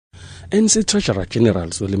ANC Treasurer General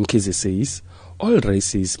Zweli Mkhize says all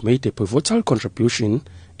races made a pivotal contribution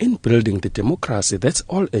in building the democracy that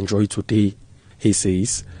all enjoy today. He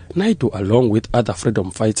says Naidoo, along with other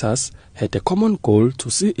freedom fighters, had a common goal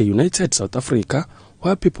to see a united South Africa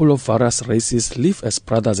where people of various races live as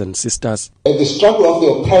brothers and sisters. The struggle of the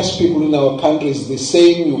oppressed people in our country is the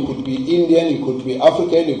same. You could be Indian, you could be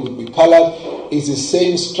African, you could be colored. It's the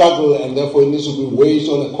same struggle, and therefore it needs to be waged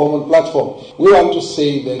on a common platform. We want to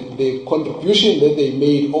say that the contribution that they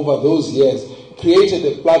made over those years created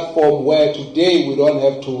a platform where today we don't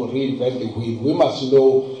have to reinvent the wheel. We must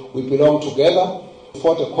know we belong together,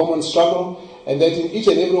 fought a common struggle, and that in each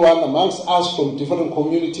and every one amongst us from different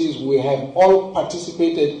communities, we have all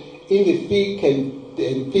participated in the thick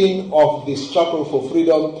and thin of the struggle for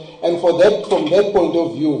freedom. And for that, from that point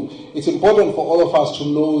of view, it's important for all of us to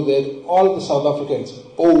know that all the South Africans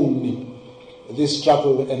own this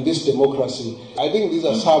struggle and this democracy. I think these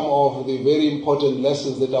are some of the very important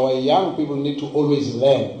lessons that our young people need to always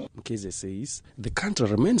learn. Mkhize says the country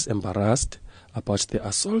remains embarrassed about the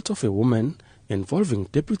assault of a woman involving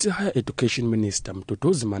Deputy Higher Education Minister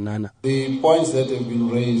Mduduzi Manana. The points that have been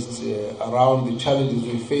raised around the challenges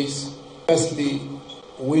we face, firstly,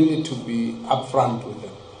 we need to be upfront with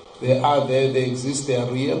them. They are there, they exist, they are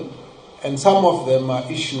real, and some of them are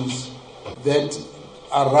issues that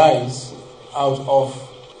arise out of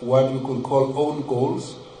what we could call own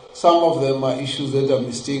goals. Some of them are issues that are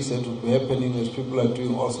mistakes that will be happening as people are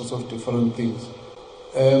doing all sorts of different things.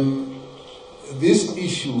 This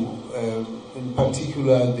issue, in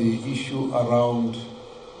particular the issue around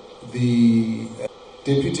the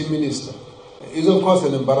deputy minister, is of course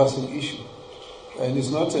an embarrassing issue. And it's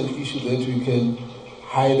not an issue that we can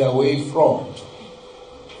hide away from.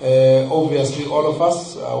 Obviously, all of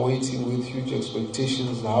us are waiting with huge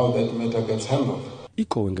expectations how that matter gets handled.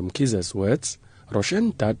 Echoing Mkhize's words,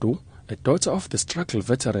 Roshan Dadu, a daughter of the struggle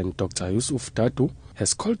veteran Dr Yusuf Dadu,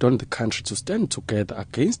 has called on the country to stand together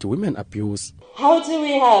against women abuse. How do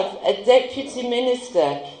we have a deputy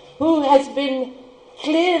minister who has been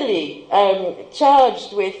clearly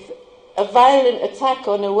charged with a violent attack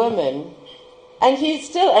on a woman, and he's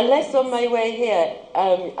still, unless on my way here,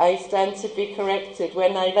 I stand to be corrected,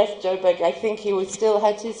 when I left Joburg, I think he still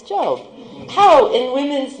had his job. How, in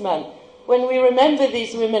Women's Month, when we remember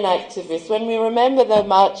these women activists, when we remember the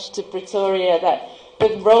march to Pretoria, that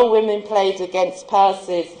the role women played against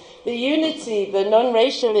passes, the unity, the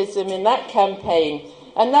non-racialism in that campaign,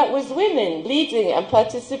 and that was women leading and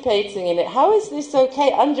participating in it. How is this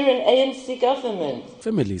okay under an ANC government?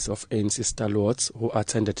 Families of ANC stalwarts who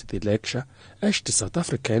attended the lecture urged South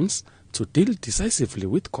Africans to deal decisively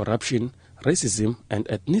with corruption, racism and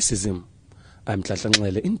ethnicism. I'm Nhlanhla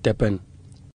Nxele in Durban.